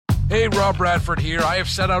Hey, Rob Bradford here. I have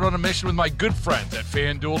set out on a mission with my good friends at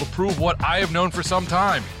FanDuel to prove what I have known for some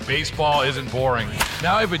time. Baseball isn't boring.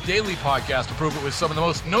 Now I have a daily podcast to prove it with some of the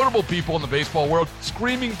most notable people in the baseball world,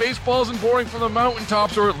 screaming baseball isn't boring from the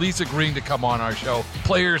mountaintops, or at least agreeing to come on our show.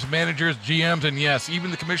 Players, managers, GMs, and yes, even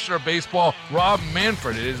the commissioner of baseball, Rob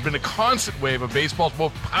Manfred. It has been a constant wave of baseball's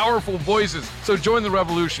most powerful voices. So join the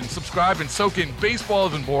revolution. Subscribe and soak in Baseball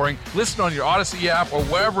Isn't Boring. Listen on your Odyssey app or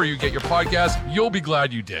wherever you get your podcasts. You'll be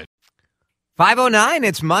glad you did. 5:09,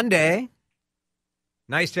 it's Monday.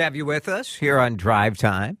 Nice to have you with us here on Drive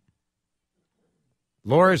Time.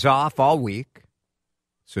 Laura's off all week.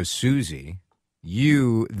 So, Susie,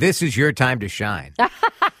 this is your time to shine.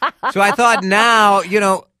 So I thought now,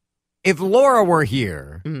 if Laura were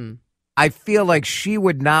here, I feel like she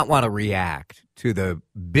would not want to react to the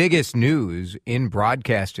biggest news in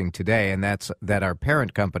broadcasting today, and that's that our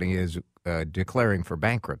parent company is declaring for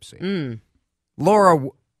bankruptcy.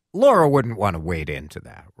 Laura wouldn't want to wade into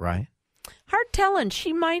that, right? Hard telling.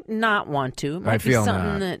 She might not want to. It might be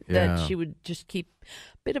something that she would just keep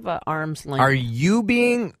a bit of an arm's length. Are you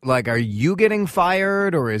getting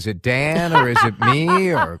fired, or is it Dan, or is it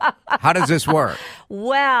me, or how does this work?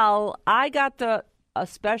 Well, I got a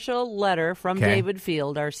special letter from David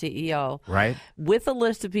Field, our CEO, right, with a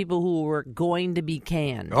list of people who were going to be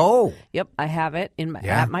canned. Oh. Yep, I have it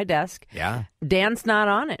at my desk. Yeah. Dan's not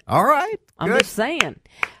on it. All right. I'm just saying.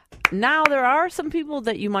 Now, there are some people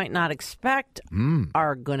that you might not expect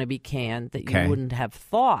are going to be canned that you wouldn't have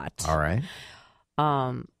thought. All right.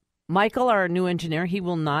 Michael, our new engineer, he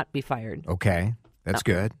will not be fired. Okay. That's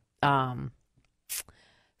good.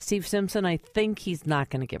 Steve Simpson, I think he's not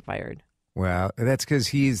going to get fired. Well, that's because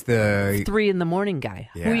he's the 3 a.m. guy.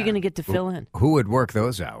 Yeah. Who are you going to get to fill in? Who would work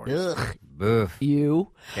those hours? Ugh. Ugh. You.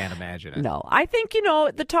 Can't imagine it. No. I think,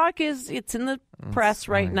 the talk is it's in the press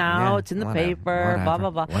right now. Yeah, it's in the paper, blah, blah,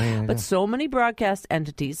 blah. But so many broadcast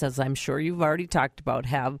entities, as I'm sure you've already talked about,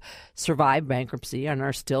 have survived bankruptcy and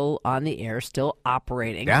are still on the air, still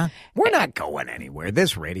operating. Yeah. We're not going anywhere.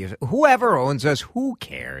 This radio, whoever owns us, who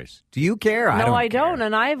cares? Do you care? No, I don't. don't.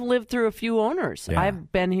 And I've lived through a few owners. Yeah.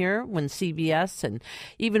 I've been here when CBS and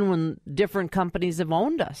even when different companies have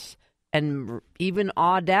owned us. And even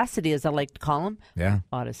Audacity, as I like to call them,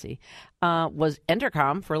 Odyssey, was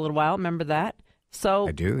Entercom for a little while. Remember that? So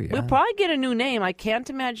I do, yeah. We'll probably get a new name. I can't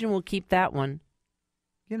imagine we'll keep that one.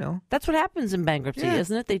 That's what happens in bankruptcy,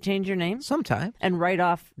 isn't it? They change your name sometimes and write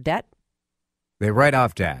off debt. They write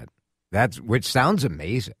off debt. Which sounds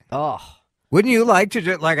amazing. Oh, wouldn't you like to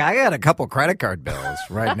just I got a couple credit card bills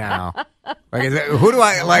right now. Who do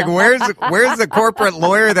I like? Where's the corporate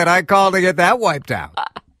lawyer that I call to get that wiped out?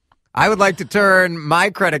 I would like to turn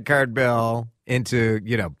my credit card bill into,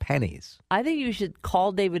 pennies. I think you should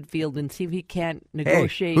call David Field and see if he can't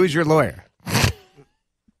negotiate. Hey, who's your lawyer?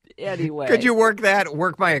 Anyway. Could you work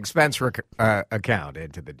my expense account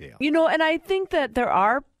into the deal? And I think that there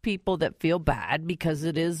are people that feel bad because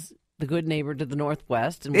it is the good neighbor to the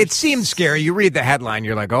Northwest. And it seems scary. You read the headline,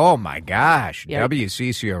 you're like, oh, my gosh,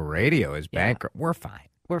 WCCO radio is bankrupt. We're fine.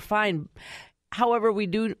 We're fine. However, we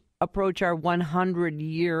do approach our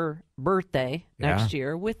 100-year birthday next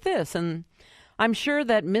year with this. And I'm sure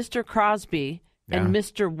that Mr. Crosby and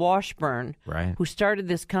Mr. Washburn, who started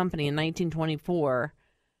this company in 1924,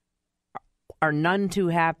 are none too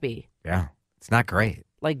happy. Yeah, it's not great.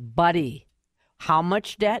 Like, buddy, how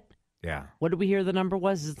much debt? Yeah. What did we hear the number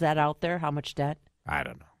was? Is that out there? How much debt? I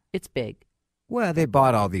don't know. It's big. Well, they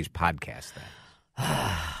bought all these podcast things.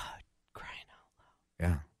 Crying out loud.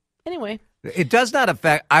 Yeah. Anyway. It does not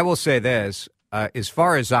affect, I will say this, as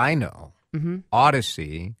far as I know,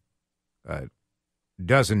 Odyssey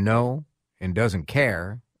doesn't know and doesn't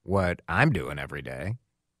care what I'm doing every day.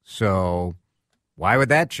 So why would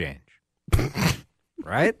that change?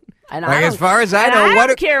 Right? And as far as I know, I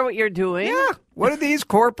don't care what you're doing. Yeah. What do these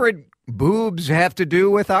corporate boobs have to do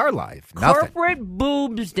with our life? Nothing. Corporate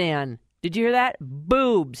boobs, Dan. Did you hear that?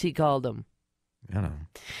 Boobs, he called them.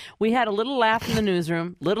 We had a little laugh in the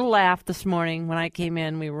newsroom, little laugh this morning when I came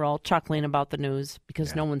in. We were all chuckling about the news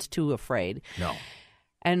because no one's too afraid. No.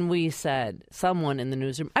 And we said, someone in the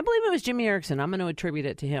newsroom, I believe it was Jimmy Erickson, I'm going to attribute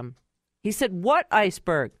it to him. He said, what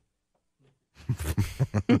iceberg?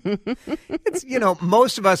 It's,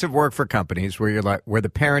 most of us have worked for companies where we're the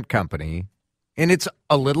parent company, and it's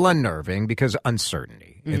a little unnerving because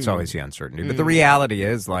uncertainty. It's always the uncertainty. But the reality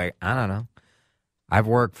is, I don't know. I've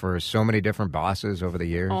worked for so many different bosses over the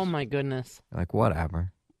years. Oh, my goodness.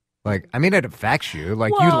 Whatever. It affects you. You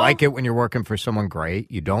like it when you're working for someone great.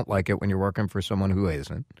 You don't like it when you're working for someone who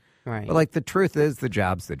isn't. Right. But, the truth is the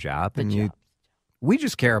job's the job. We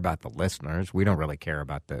just care about the listeners. We don't really care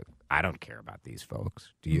about I don't care about these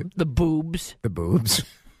folks. Do you? The boobs. The boobs.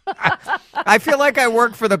 I feel like I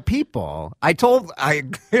work for the people.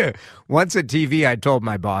 Once at TV, I told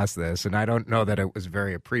my boss this, and I don't know that it was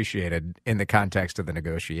very appreciated in the context of the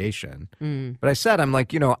negotiation. But I said, I'm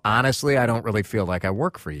like, honestly, I don't really feel like I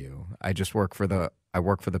work for you. I just work for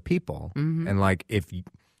the people. And like, if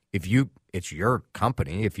it's your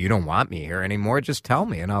company. If you don't want me here anymore, just tell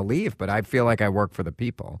me and I'll leave. But I feel like I work for the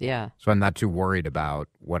people. Yeah. So I'm not too worried about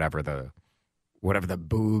whatever the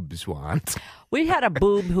boobs want. We had a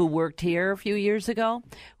boob who worked here a few years ago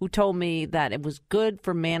who told me that it was good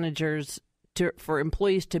for managers for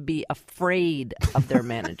employees to be afraid of their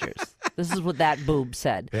managers. This is what that boob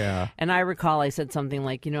said. Yeah. And I recall I said something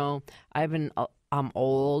like, I'm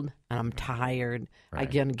old and I'm tired. Right.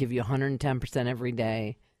 I'm going to give you 110% every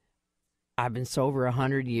day. I've been sober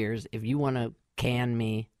 100 years. If you want to can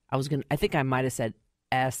me, I think I might have said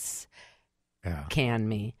can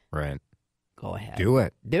me. Right. Go ahead. Do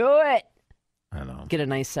it. I know. Get a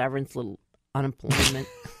nice severance, little unemployment.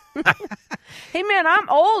 Hey man, I'm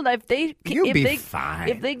old. You'll be fine.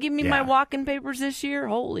 If they give me my walking papers this year,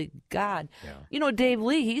 holy God. Yeah. Dave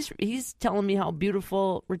Lee, he's telling me how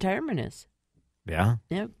beautiful retirement is. Yeah.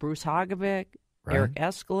 Yeah, Bruce Hogovic, Right. Eric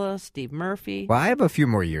Eskela, Steve Murphy. Well, I have a few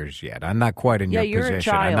more years yet. I'm not quite in your you're position. a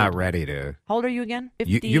child. I'm not ready to. How old are you again?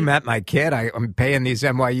 50? You met my kid. I'm paying these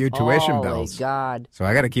NYU tuition bills. Oh, God. So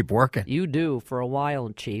I got to keep working. You do for a while,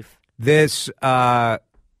 Chief. This Alaska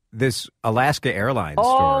Airlines story.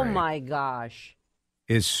 Oh, my gosh.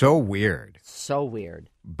 Is so weird. So weird.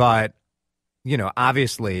 But,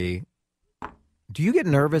 obviously, do you get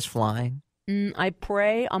nervous flying? I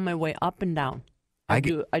pray on my way up and down. I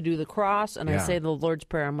do the cross, and I say the Lord's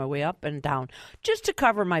Prayer on my way up and down, just to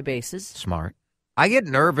cover my bases. Smart. I get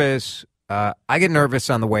nervous. On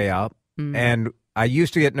the way up, and I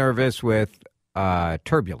used to get nervous with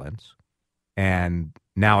turbulence, and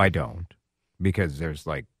now I don't, because there's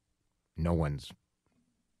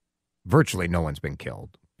virtually no one's been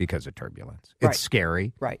killed because of turbulence. It's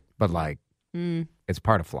scary, right? But it's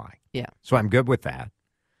part of flying. Yeah. So I'm good with that.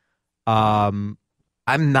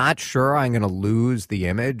 I'm not sure I'm going to lose the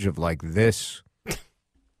image of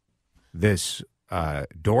this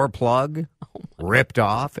door plug ripped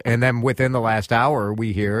off. And then within the last hour,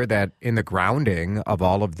 we hear that in the grounding of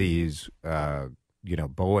all of these,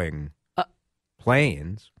 Boeing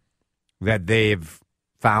planes, that they've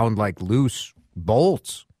found loose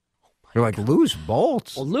bolts. They're loose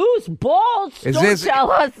bolts. Loose bolts? Don't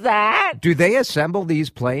tell us that. Do they assemble these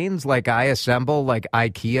planes like I assemble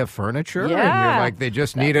IKEA furniture? Yeah. And you're they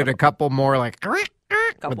just needed a couple more with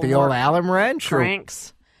the old Allen wrench?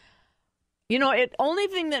 Cranks. Only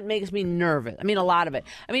thing that makes me nervous, a lot of it.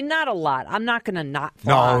 Not a lot. I'm not going to not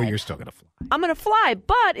fly. No, you're still going to fly. I'm going to fly,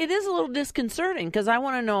 but it is a little disconcerting because I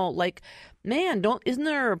want to know, isn't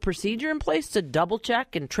there a procedure in place to double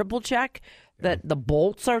check and triple check that the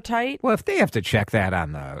bolts are tight? Well, if they have to check that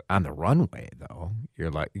on the runway, though,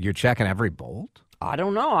 you're checking every bolt? I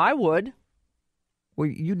don't know. I would. Well,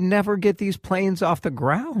 you'd never get these planes off the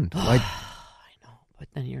ground. I know, but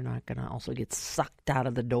then you're not going to also get sucked out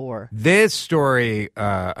of the door. This story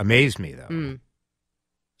amazed me, though.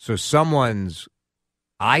 So someone's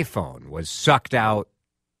iPhone was sucked out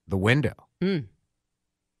the window.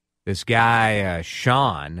 This guy,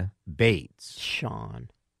 Sean Bates.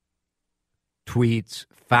 Tweets,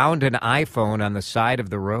 found an iPhone on the side of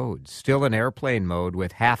the road, still in airplane mode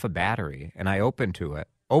with half a battery, and I open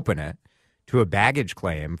it to a baggage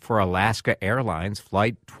claim for Alaska Airlines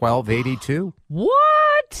Flight 1282.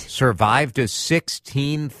 What? Survived a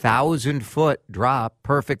 16,000-foot drop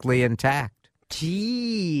perfectly intact.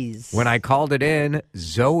 Jeez. When I called it in,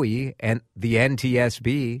 Zoe and the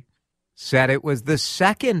NTSB said it was the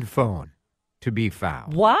second phone to be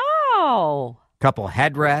found. Wow. Couple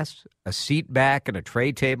headrests, a seat back, and a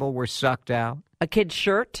tray table were sucked out. A kid's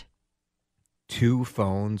shirt? 2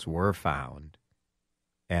 phones were found.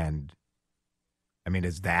 And,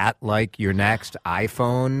 is that your next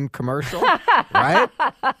iPhone commercial? Right?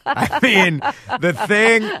 I've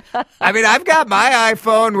got my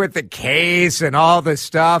iPhone with the case and all the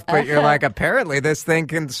stuff, but you're apparently this thing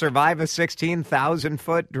can survive a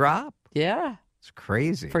 16,000-foot drop. Yeah. It's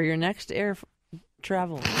crazy. For your next air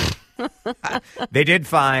travel. They did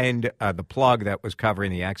find the plug that was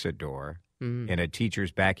covering the exit door in a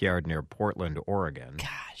teacher's backyard near Portland, Oregon.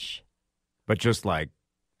 Gosh. But just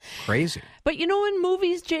crazy. But in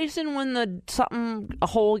movies, Jason, when a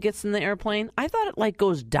hole gets in the airplane, I thought it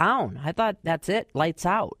goes down. I thought that's it, lights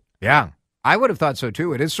out. Yeah. I would have thought so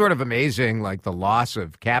too. It is sort of amazing, the loss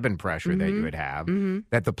of cabin pressure that you would have,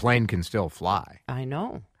 that the plane can still fly. I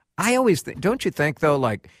know. I always don't you think, though,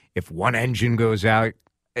 like if one engine goes out,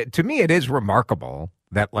 to me it is remarkable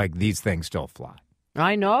that like these things still fly.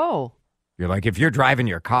 I know. You're like, if you're driving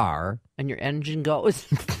your car and your engine goes,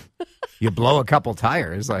 you blow a couple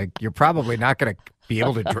tires, like you're probably not going to be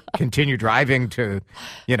able to continue driving to,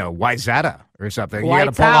 Wayzata or something. You got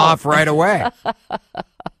to pull off right away.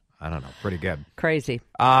 I don't know. Pretty good. Crazy.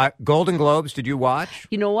 Golden Globes, did you watch?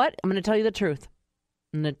 You know what? I'm going to tell you the truth.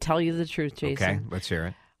 I'm going to tell you the truth, Jason. Okay, let's hear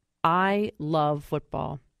it. I love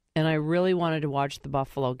football, and I really wanted to watch the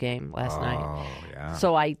Buffalo game last night. Oh, yeah.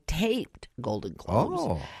 So I taped Golden Globes.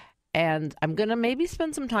 Oh. And I'm going to maybe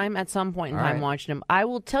spend some time at some point in time watching them. I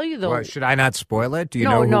will tell you, though. Well, should I not spoil it? Do you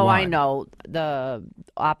know who No, won? I know. The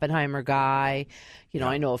Oppenheimer guy.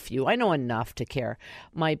 I know a few. I know enough to care.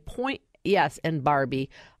 My point, yes, and Barbie.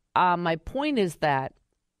 My point is that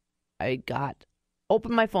I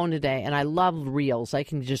opened my phone today, and I love reels. I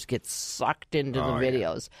can just get sucked into the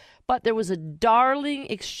videos. Yeah. But there was a darling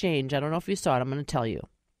exchange. I don't know if you saw it. I'm going to tell you.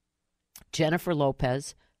 Jennifer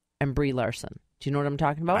Lopez and Brie Larson. Do you know what I'm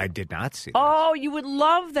talking about? I did not see. Oh, you would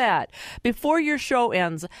love that. Before your show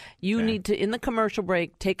ends, you need to, in the commercial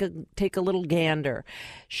break, take a little gander.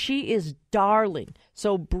 She is darling.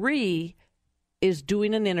 So Brie is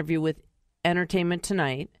doing an interview with Entertainment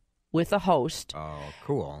Tonight with a host. Oh,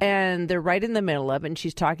 cool. And they're right in the middle of it, and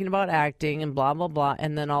she's talking about acting and blah, blah, blah.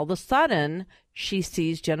 And then all of a sudden, she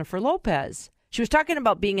sees Jennifer Lopez. She was talking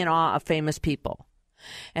about being in awe of famous people.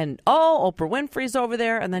 And, Oprah Winfrey's over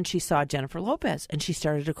there. And then she saw Jennifer Lopez, and she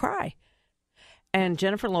started to cry. And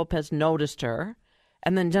Jennifer Lopez noticed her.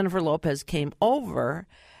 And then Jennifer Lopez came over,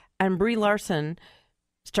 and Brie Larson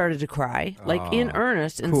started to cry, like in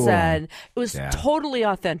earnest, and said it was totally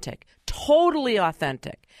authentic,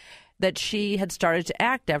 that she had started to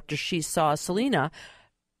act after she saw Selena.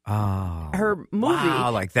 Her movie. Wow,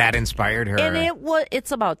 like that inspired her. And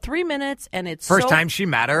it's about 3 minutes, and it's first time she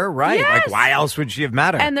met her, right? Yes! Like, why else would she have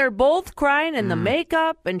met her? And they're both crying in the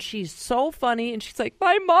makeup, and she's so funny, and she's like,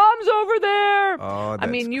 "My mom's over there." Oh,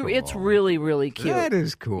 that's cool. It's really, really cute. That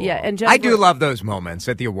is cool. Yeah, and I do love those moments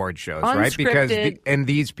at the award shows, right? Because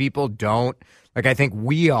these people don't, like, I think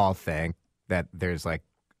we all think that there's like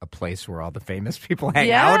a place where all the famous people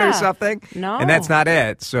hang out or something. No. And that's not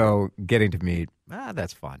it. So getting to meet,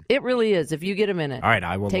 that's fun. It really is. If you get a minute. All right,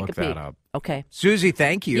 I will take look a peek. that up. Okay. Susie,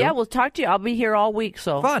 thank you. Yeah, we'll talk to you. I'll be here all week,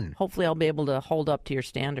 so fun. Hopefully I'll be able to hold up to your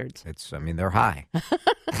standards. They're high.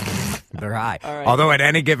 They're high. All right. Although at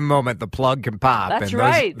any given moment, the plug can pop. That's and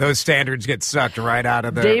right. Those standards get sucked right out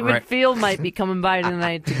of there. David Field might be coming by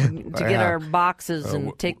tonight to get our boxes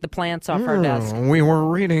and take the plants off our desk. We were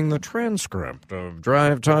reading the transcript of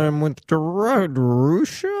Drive Time with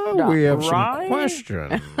DeRush-Hour. We have some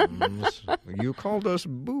questions. You called us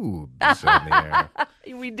boobs on the air.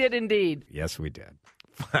 We did indeed. Yes, we did.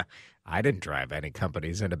 I didn't drive any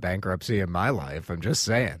companies into bankruptcy in my life. I'm just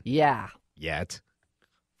saying. Yeah. Yet.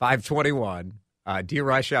 521.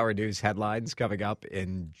 DeRush-Hour news headlines coming up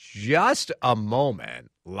in just a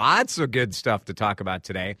moment. Lots of good stuff to talk about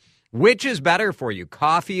today. Which is better for you,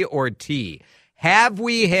 coffee or tea? Have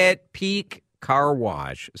we hit peak car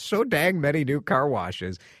wash? So dang many new car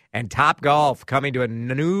washes. And Top Golf coming to a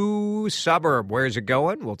new suburb. Where's it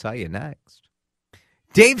going? We'll tell you next.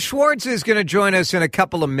 Dave Schwartz is going to join us in a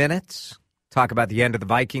couple of minutes. Talk about the end of the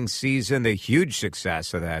Vikings season, the huge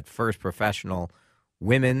success of that first professional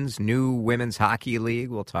new women's hockey league.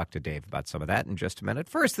 We'll talk to Dave about some of that in just a minute.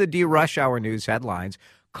 First, the DeRush-Hour news headlines.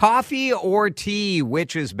 Coffee or tea,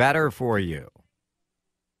 which is better for you?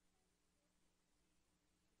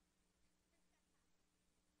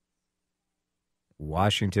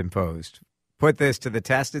 Washington Post put this to the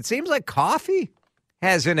test. It seems like coffee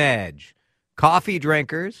has an edge. Coffee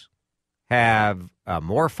drinkers have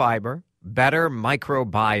more fiber, better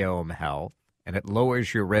microbiome health, and it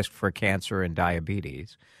lowers your risk for cancer and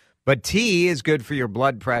diabetes. But tea is good for your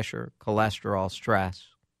blood pressure, cholesterol, stress,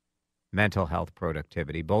 mental health,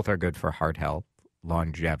 productivity. Both are good for heart health,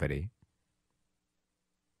 longevity.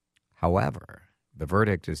 However, the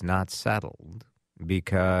verdict is not settled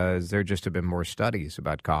because there just have been more studies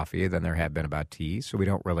about coffee than there have been about tea, so we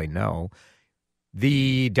don't really know.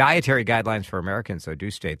 The dietary guidelines for Americans, though,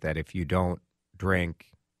 do state that if you don't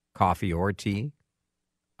drink coffee or tea,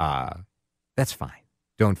 that's fine.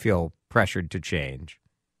 Don't feel pressured to change.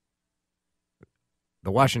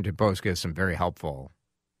 The Washington Post gives some very helpful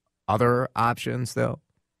other options, though.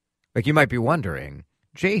 Like you might be wondering,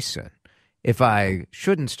 Jason, if I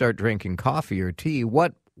shouldn't start drinking coffee or tea,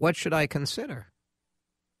 what should I consider?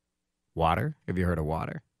 Water? Have you heard of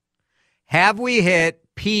water? Have we hit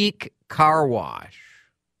peak car wash?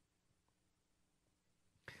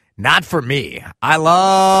 Not for me. I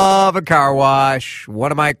love a car wash.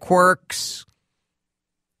 One of my quirks.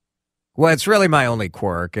 Well, it's really my only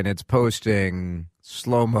quirk, and it's posting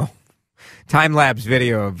slow-mo time-lapse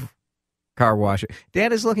video of car washing.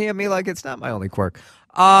 Dan is looking at me like it's not my only quirk.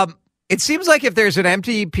 It seems like if there's an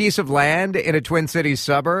empty piece of land in a Twin Cities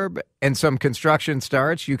suburb and some construction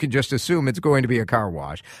starts, you can just assume it's going to be a car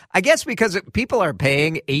wash. I guess because people are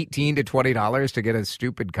paying $18 to $20 to get a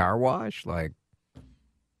stupid car wash. Like,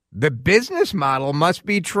 the business model must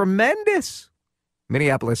be tremendous.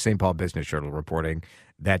 Minneapolis St. Paul Business Journal reporting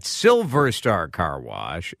that Silver Star Car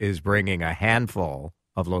Wash is bringing a handful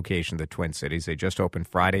of locations to the Twin Cities. They just opened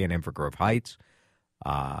Friday in Inver Grove Heights.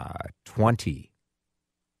 20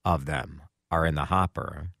 of them are in the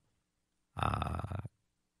hopper.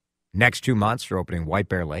 Next 2 months, they're opening White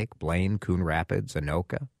Bear Lake, Blaine, Coon Rapids,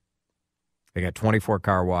 Anoka. They got 24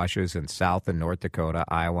 car washes in South and North Dakota,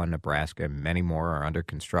 Iowa, Nebraska, and many more are under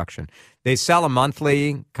construction. They sell a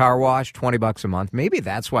monthly car wash, $20 a month. Maybe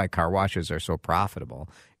that's why car washes are so profitable.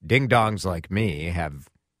 Ding-dongs like me have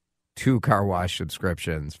 2 car wash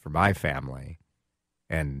subscriptions for my family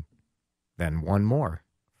and then one more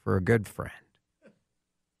for a good friend.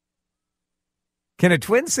 Can a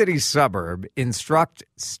Twin Cities suburb instruct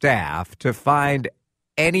staff to find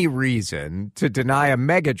any reason to deny a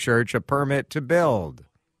megachurch a permit to build?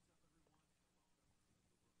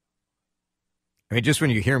 I mean, just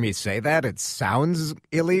when you hear me say that, it sounds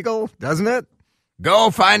illegal, doesn't it?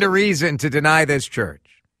 Go find a reason to deny this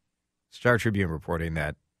church. Star Tribune reporting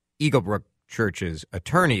that Eaglebrook Church's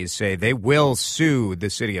attorneys say they will sue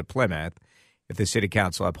the city of Plymouth if the city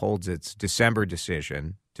council upholds its December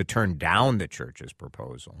decision to turn down the church's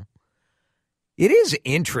proposal. It is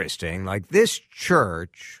interesting, like this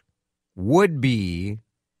church would be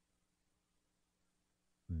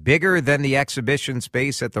bigger than the exhibition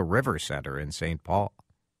space at the River Center in St. Paul.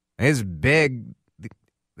 It's big.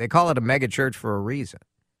 They call it a mega church for a reason.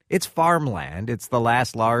 It's farmland. It's the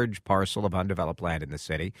last large parcel of undeveloped land in the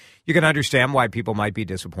city. You can understand why people might be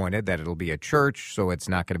disappointed that it'll be a church, so it's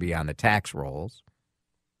not going to be on the tax rolls.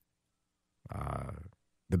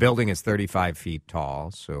 The building is 35 feet tall,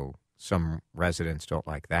 so some residents don't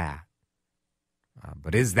like that.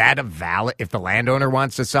 But is that a valid, if the landowner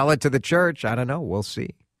wants to sell it to the church? I don't know. We'll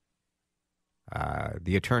see.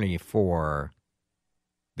 The attorney for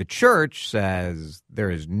the church says there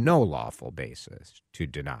is no lawful basis to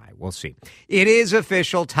deny. We'll see. It is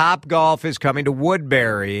official. Top Golf is coming to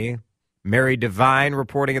Woodbury. Mary Devine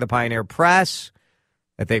reporting in the Pioneer Press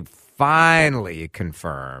that they've finally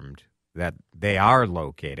confirmed that they are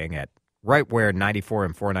locating at right where 94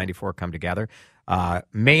 and 494 come together.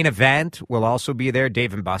 Main Event will also be there.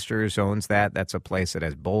 Dave & Buster's owns that. That's a place that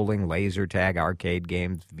has bowling, laser tag, arcade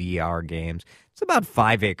games, VR games. It's about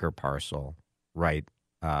 5-acre parcel, right,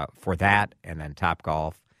 for that. And then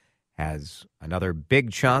Topgolf has another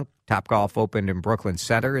big chunk. Topgolf opened in Brooklyn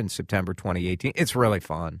Center in September 2018. It's really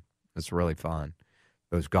fun. It's really fun.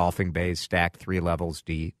 Those golfing bays stacked 3 levels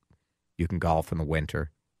deep. You can golf in the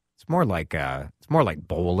winter. It's more like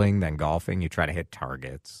bowling than golfing. You try to hit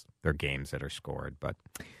targets. There are games that are scored, but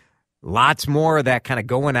lots more of that kind of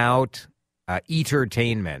going out,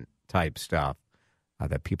 entertainment type stuff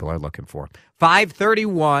that people are looking for.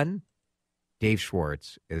 5:31, Dave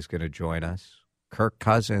Schwartz is going to join us. Kirk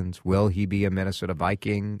Cousins, will he be a Minnesota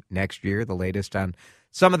Viking next year? The latest on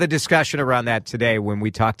some of the discussion around that today when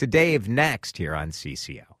we talk to Dave next here on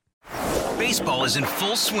CCO. Baseball is in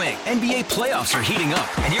full swing. NBA playoffs are heating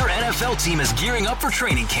up, and your NFL team is gearing up for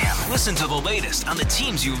training camp. Listen to the latest on the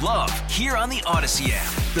teams you love here on the Odyssey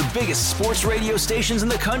app. The biggest sports radio stations in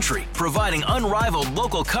the country, providing unrivaled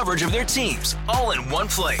local coverage of their teams, all in one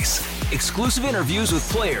place. Exclusive interviews with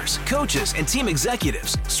players, coaches, and team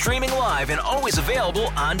executives, streaming live and always available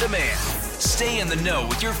on demand. Stay in the know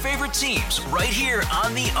with your favorite teams right here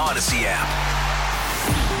on the Odyssey app.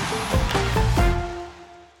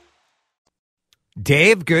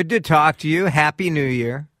 Dave, good to talk to you. Happy New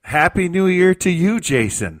Year. Happy New Year to you,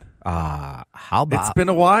 Jason. How about? It's been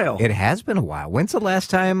a while. It has been a while. When's the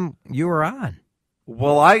last time you were on?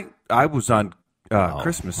 Well, I was on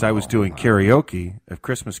Christmas. I was doing karaoke of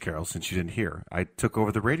Christmas carols since you didn't hear. I took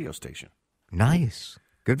over the radio station. Nice.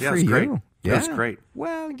 Good for you. Great. Yeah, it was great.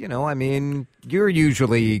 Well, I mean, you're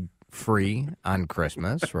usually free on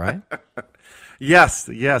Christmas, right? Yes.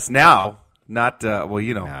 Now. Not,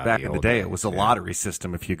 back in the day, days, it was a lottery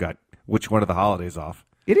system if you got which one of the holidays off.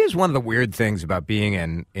 It is one of the weird things about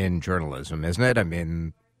being in journalism, isn't it? I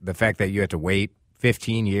mean, the fact that you had to wait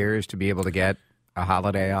 15 years to be able to get a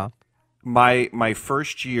holiday off. My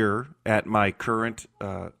first year at my current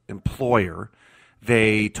employer,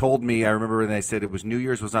 they told me, I remember when they said it was New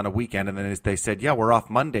Year's was on a weekend, and then they said, yeah, we're off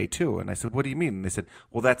Monday too. And I said, what do you mean? And they said,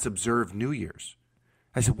 well, that's observed New Year's.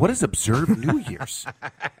 I said, what is observed New Year's?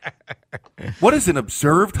 What is an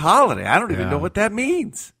observed holiday? I don't even know what that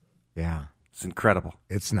means. Yeah. It's incredible.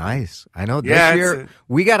 It's nice. I know this year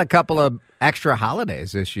we got a couple of extra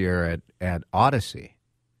holidays this year at Odyssey.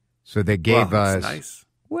 So they gave us, nice.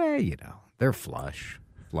 Well, they're flush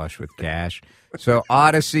with cash. So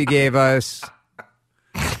Odyssey gave us.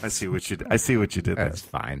 I see what you did there. That's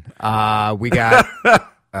fine. We got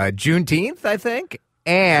Juneteenth, I think,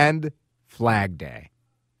 and Flag Day.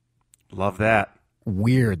 Love that.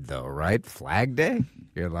 Weird though, right? Flag Day?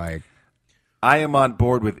 You're like, I am on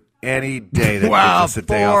board with any day that gives us a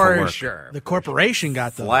day off of work. Sure. The corporation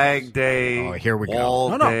got those. Flag Day. Oh, here we go.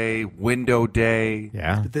 Wall Day, Window Day.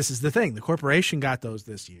 Yeah. But this is the thing. The corporation got those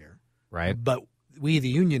this year. Right. But we, the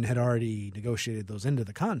union, had already negotiated those into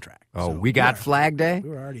the contract. Oh, So we got Flag Day? We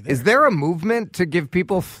were already there. Is there a movement to give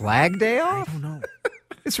people Flag Day off? I don't know.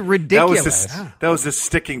 It's ridiculous. That was a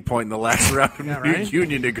sticking point in the last round of right?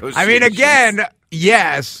 union negotiations. I mean, again,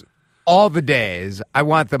 yes, all the days, I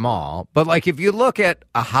want them all. But, like, if you look at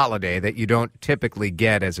a holiday that you don't typically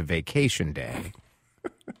get as a vacation day,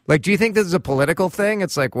 like, do you think this is a political thing?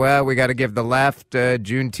 It's like, well, we got to give the left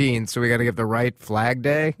Juneteenth, so we got to give the right Flag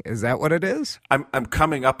Day? Is that what it is? I'm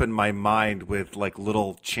coming up in my mind with, like,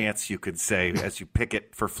 little chants you could say as you pick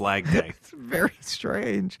it for Flag Day. It's very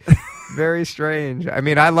strange. Very strange. I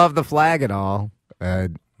mean, I love the flag and all,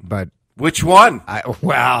 but... Which one? Pass.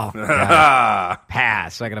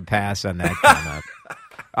 I'm going to pass on that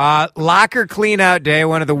comment. Locker clean-out day,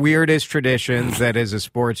 one of the weirdest traditions that is a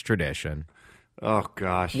sports tradition. Oh,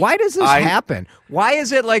 gosh. Why does this happen? Why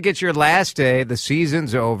is it like it's your last day, the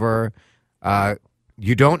season's over,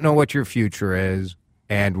 you don't know what your future is,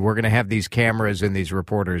 and we're going to have these cameras and these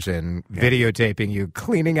reporters videotaping you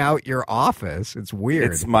cleaning out your office? It's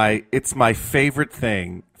weird. It's my favorite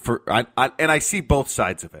thing. And I see both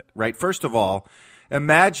sides of it, right? First of all,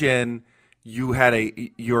 imagine you had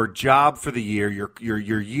your job for the year,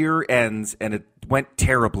 your year ends, and it went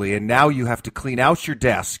terribly, and now you have to clean out your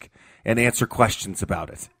desk and answer questions about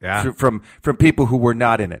it from people who were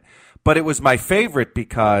not in it. But it was my favorite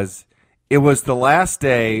because it was the last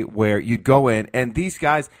day where you'd go in, and these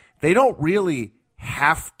guys, they don't really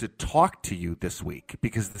have to talk to you this week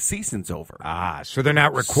because the season's over. So they're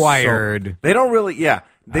not required. So they don't really,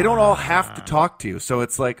 they don't all have to talk to you. So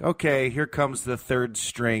it's like, okay, here comes the third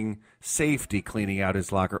string safety cleaning out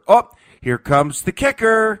his locker. Oh, here comes the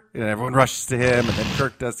kicker. And everyone rushes to him, and then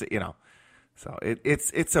Kirk does it, So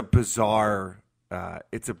it's a bizarre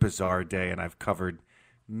day, and I've covered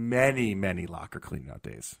many, many locker cleaning out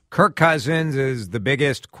days. Kirk Cousins is the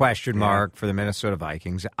biggest question mark for the Minnesota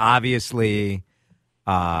Vikings. Obviously,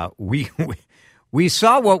 we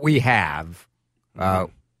saw what we have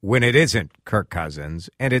when it isn't Kirk Cousins,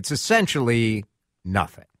 and it's essentially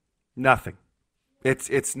nothing. Nothing.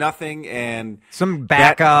 It's nothing, and some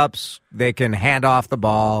backups. They can hand off the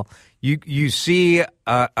ball. You see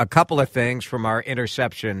a couple of things from our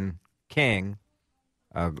interception king,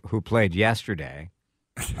 who played yesterday.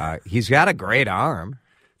 He's got a great arm.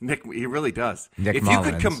 Nick, he really does. If you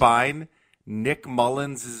could combine Nick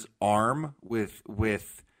Mullins' arm with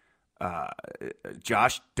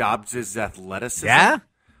Josh Dobbs' athleticism,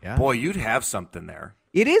 boy, you'd have something there.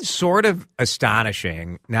 It is sort of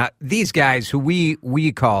astonishing. Now, these guys who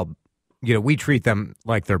we call, we treat them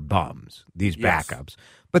like they're bums, these backups.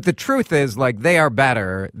 But the truth is, like, they are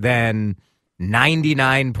better than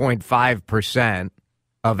 99.5%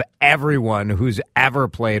 of everyone who's ever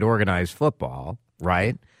played organized football,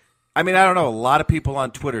 right? I mean, I don't know. A lot of people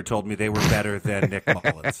on Twitter told me they were better than Nick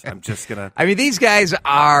Mullins. I'm just going to... I mean, these guys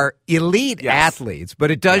are elite athletes, but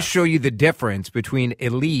it does show you the difference between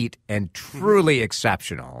elite and truly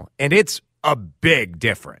exceptional, and it's a big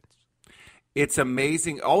difference. It's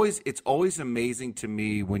amazing. It's always amazing to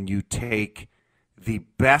me when you take the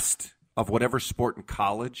best of whatever sport in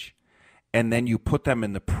college and then you put them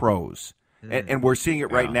in the pros. And we're seeing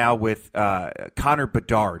it right now with Connor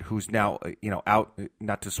Bedard, who's now out,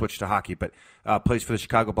 not to switch to hockey, but plays for the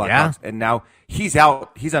Chicago Blackhawks. And now he's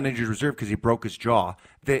out. He's on injured reserve because he broke his jaw.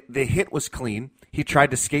 The hit was clean. He tried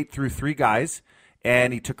to skate through three guys,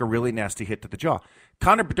 and he took a really nasty hit to the jaw.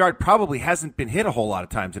 Connor Bedard probably hasn't been hit a whole lot of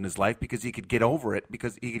times in his life because he could get over it,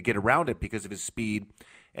 because he could get around it because of his speed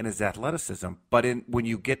and his athleticism. But when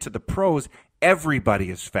you get to the pros, everybody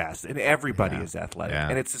is fast and everybody is athletic.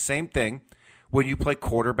 And it's the same thing when you play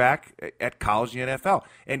quarterback at college and the NFL.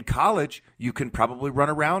 In college, you can probably run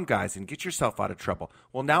around guys and get yourself out of trouble.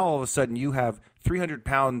 Well, now all of a sudden you have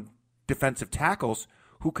 300-pound defensive tackles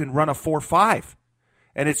who can run a 4.5.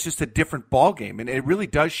 And it's just a different ball game. And it really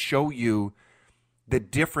does show you the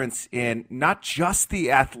difference in not just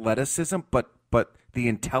the athleticism, but the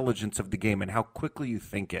intelligence of the game and how quickly you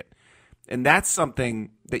think it. And that's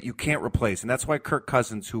something that you can't replace. And that's why Kirk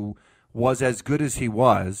Cousins, who was as good as he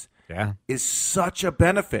was, is such a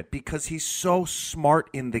benefit because he's so smart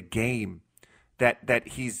in the game that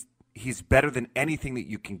he's better than anything that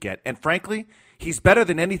you can get. And frankly, he's better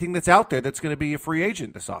than anything that's out there that's going to be a free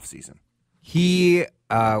agent this offseason. He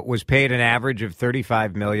was paid an average of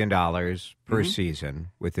 $35 million per season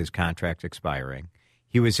with his contract expiring.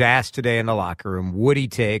 He was asked today in the locker room, would he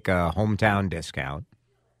take a hometown discount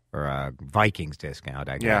or a Vikings discount,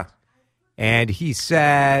 I guess. Yeah. And he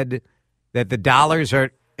said that the dollars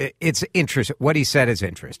are – it's interesting. What he said is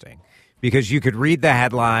interesting because you could read the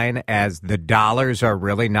headline as the dollars are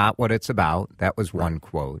really not what it's about. That was one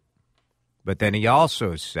quote. But then he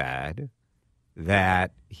also said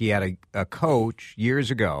that he had a coach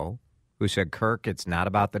years ago who said, Kirk, it's not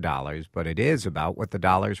about the dollars, but it is about what the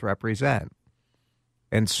dollars represent.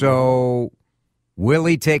 And so will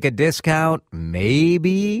he take a discount?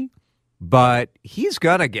 Maybe, but he's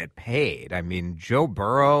going to get paid. I mean, Joe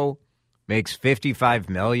Burrow makes $55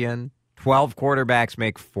 million. 12 quarterbacks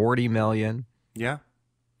make $40 million. Yeah.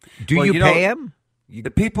 Do you pay him? The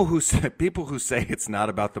people who say it's not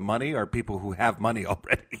about the money are people who have money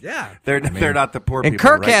already. Yeah. They're not the poor people. And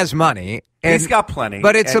Kirk right? has money. He's got plenty.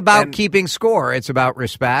 But it's about keeping score. It's about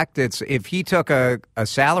respect. It's if he took a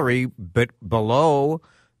salary but below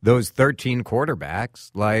those 13 quarterbacks,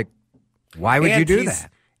 like, why would you do that?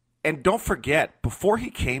 And don't forget, before he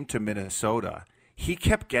came to Minnesota, he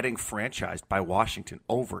kept getting franchised by Washington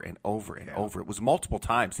over and over and over. It was multiple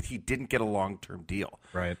times that he didn't get a long-term deal.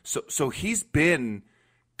 Right. So he's been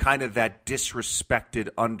kind of that disrespected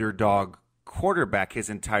underdog quarterback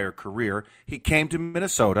his entire career. He came to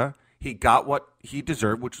Minnesota. He got what he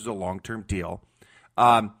deserved, which was a long-term deal.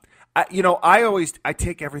 I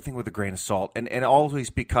take everything with a grain of salt, and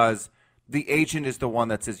always because the agent is the one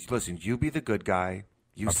that says, listen, you be the good guy.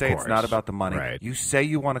 You Of say course. It's not about the money. Right. You say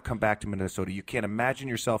you want to come back to Minnesota. You can't imagine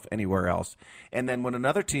yourself anywhere else. And then when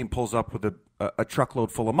another team pulls up with a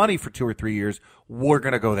truckload full of money for 2 or 3 years, we're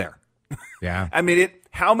going to go there. Yeah. I mean,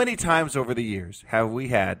 how many times over the years have we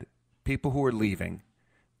had people who are leaving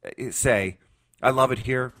say, I love it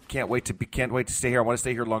here. Can't wait to stay here. I want to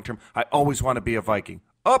stay here long term. I always want to be a Viking.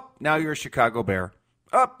 Now you're a Chicago Bear.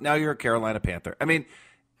 Now you're a Carolina Panther. I mean,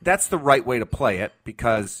 that's the right way to play it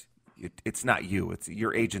because it's not you. It's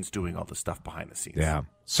your agent's doing all the stuff behind the scenes. Yeah.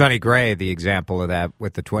 Sonny Gray, the example of that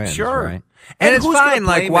with the Twins. Sure. Right? And it's who's fine. gonna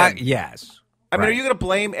Like, blame why? him? Yes. I mean, Right. are you going to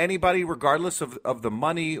blame anybody regardless of the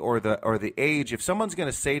money or the age? If someone's going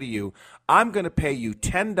to say to you, I'm going to pay you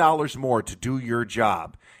 $10 more to do your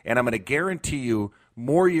job, and I'm going to guarantee you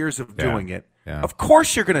more years of doing it, of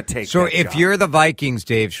course you're going to take So that if job. you're the Vikings,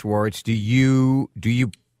 Dave Schwartz, do you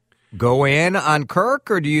go in on Kirk,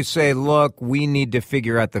 or do you say, look, we need to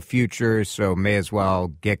figure out the future, so may as well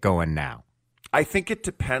get going now? I think it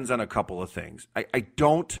depends on a couple of things. I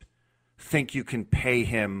don't think you can pay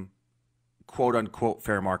him quote-unquote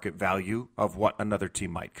fair market value of what another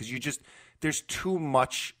team might, because there's too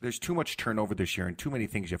much turnover this year and too many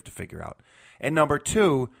things you have to figure out. And number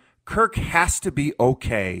two, Kirk has to be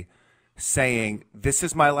okay saying, this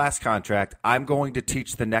is my last contract. I'm going to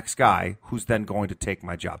teach the next guy who's then going to take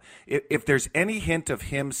my job. If there's any hint of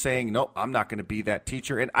him saying, no, I'm not going to be that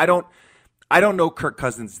teacher, and I don't know Kirk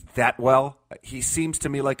Cousins that well. He seems to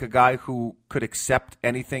me like a guy who could accept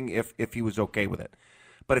anything if he was okay with it.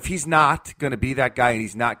 But if he's not going to be that guy and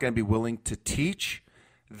he's not going to be willing to teach,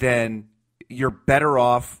 then you're better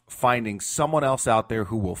off finding someone else out there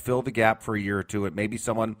who will fill the gap for a year or two. It may be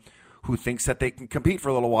someone who thinks that they can compete for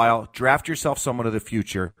a little while. Draft yourself someone of the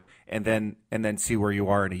future, and then see where you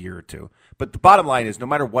are in a year or two. But the bottom line is, no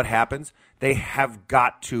matter what happens, they have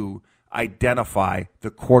got to identify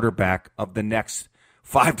the quarterback of the next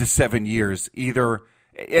 5 to 7 years. Either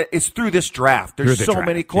it's through this draft. There's so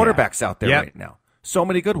many quarterbacks out there right now. So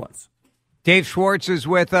many good ones. Dave Schwartz is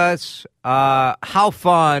with us. How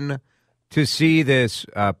fun to see this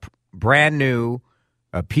brand new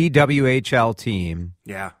PWHL team.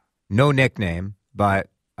 Yeah. No nickname, but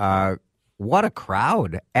what a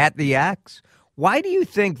crowd at the X. Why do you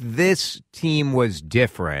think this team was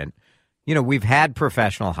different? You know, we've had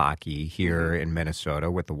professional hockey here in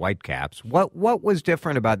Minnesota with the Whitecaps. What was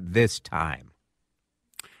different about this time?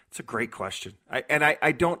 It's a great question.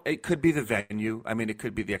 I don't. It could be the venue. I mean, it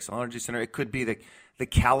could be the Xcel Energy Center. It could be the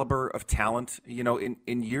caliber of talent. You know,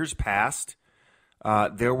 in years past,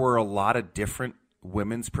 there were a lot of different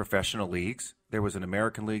women's professional leagues. There was an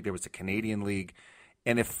American league. There was a Canadian league.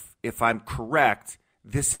 And if I'm correct,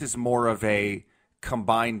 This is more of a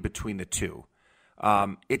combined between the two.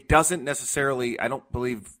 It doesn't necessarily, I don't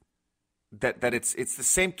believe that it's the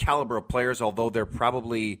same caliber of players, although they're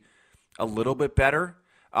probably a little bit better.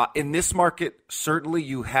 In this market, certainly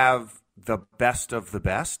you have the best of the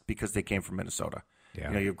best because they came from Minnesota.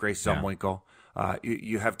 Yeah. You have Grace Zumwinkle.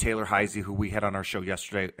 You have Taylor Heisey, who we had on our show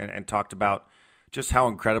yesterday and talked about just how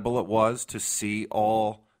incredible it was to see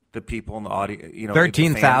all the people in the audience.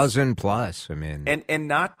 13,000 plus. I mean, and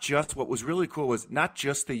not just, what was really cool was not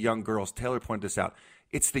just the young girls. Taylor pointed this out.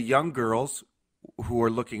 It's the young girls who are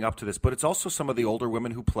looking up to this, but it's also some of the older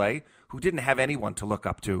women who play who didn't have anyone to look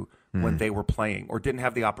up to when they were playing or didn't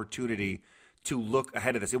have the opportunity to look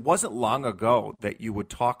ahead of this. It wasn't long ago that you would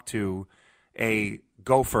talk to a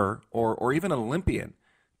Gopher or even an Olympian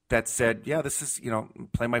that said, yeah, this is,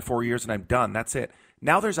 play my 4 years and I'm done. That's it.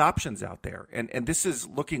 Now there's options out there. And this is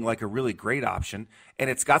looking like a really great option. And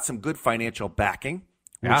it's got some good financial backing,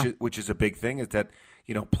 which is a big thing, is that,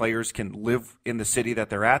 players can live in the city that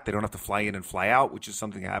they're at. They don't have to fly in and fly out, which is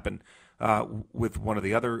something that happened with one of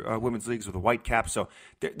the other women's leagues with the Whitecaps. So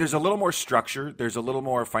there's a little more structure. There's a little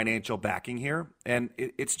more financial backing here. And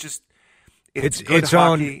it's just, it's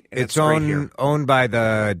owned by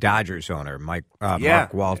the Dodgers owner, Mark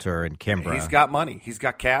Walter and Kimbra. He's got money. He's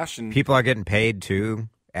got cash, and people are getting paid too.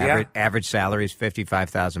 Average salary is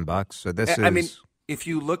 $55,000. So this is. I mean, if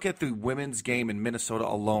you look at the women's game in Minnesota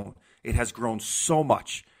alone, it has grown so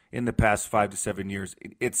much in the past 5 to 7 years.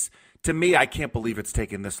 It's, to me, I can't believe it's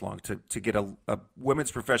taken this long to get a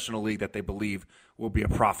women's professional league that they believe will be a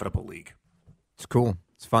profitable league. It's cool.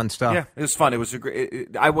 It's fun stuff. Yeah, it was fun. It was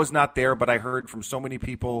I was not there, but I heard from so many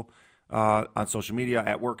people on social media,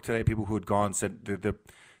 at work today, people who had gone said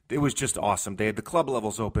it was just awesome. They had the club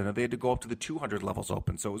levels open, and they had to go up to the 200 levels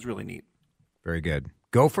open, so it was really neat. Very good.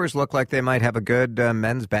 Gophers look like they might have a good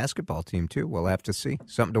men's basketball team, too. We'll have to see.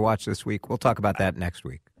 Something to watch this week. We'll talk about that next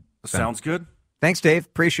week. Sounds good. Thanks, Dave.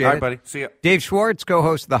 Appreciate it. All right, buddy. See ya. Dave Schwartz,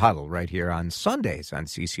 co-host of The Huddle, right here on Sundays on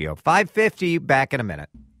CCO. 5:50, back in a minute.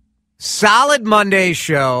 Solid Monday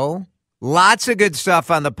show. Lots of good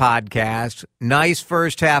stuff on the podcast. Nice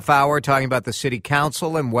first half hour talking about the city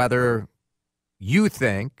council and whether you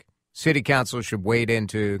think city council should wade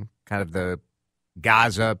into kind of the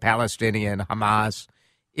Gaza, Palestinian, Hamas,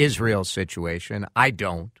 Israel situation. I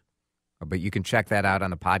don't. But you can check that out on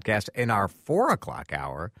the podcast. In our 4 o'clock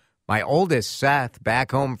hour, my oldest, Seth,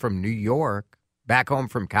 back home from New York, back home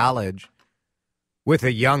from college, with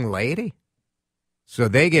a young lady. So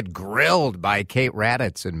they get grilled by Kate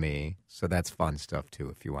Raditz and me. So that's fun stuff, too,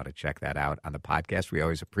 if you want to check that out on the podcast. We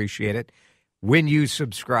always appreciate it. When you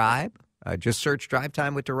subscribe, just search Drive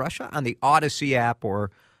Time with DeRush-Hour on the Odyssey app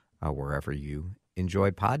or wherever you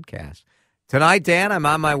enjoy podcasts. Tonight, Dan, I'm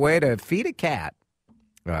on my way to feed a cat,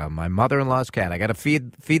 my mother-in-law's cat. I got to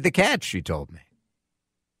feed the cat, she told me.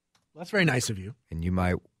 That's very nice of you. And you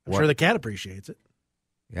might... I'm sure the cat appreciates it.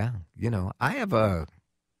 Yeah. I have a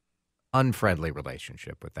unfriendly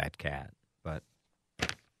relationship with that cat, but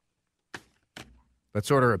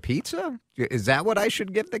let's order a pizza? Is that what I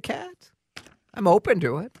should give the cat? I'm open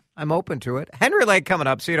to it. Henry Lake coming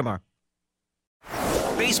up. See you tomorrow.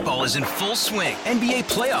 Baseball is in full swing. NBA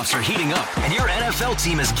playoffs are heating up, and your NFL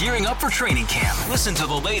team is gearing up for training camp. Listen to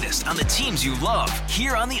the latest on the teams you love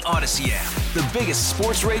here on the Odyssey app. The biggest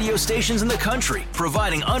sports radio stations in the country,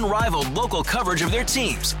 providing unrivaled local coverage of their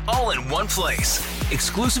teams, all in one place.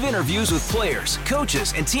 Exclusive interviews with players,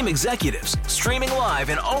 coaches, and team executives, streaming live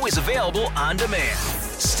and always available on demand.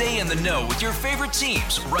 Stay in the know with your favorite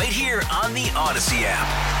teams right here on the Odyssey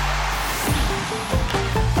app.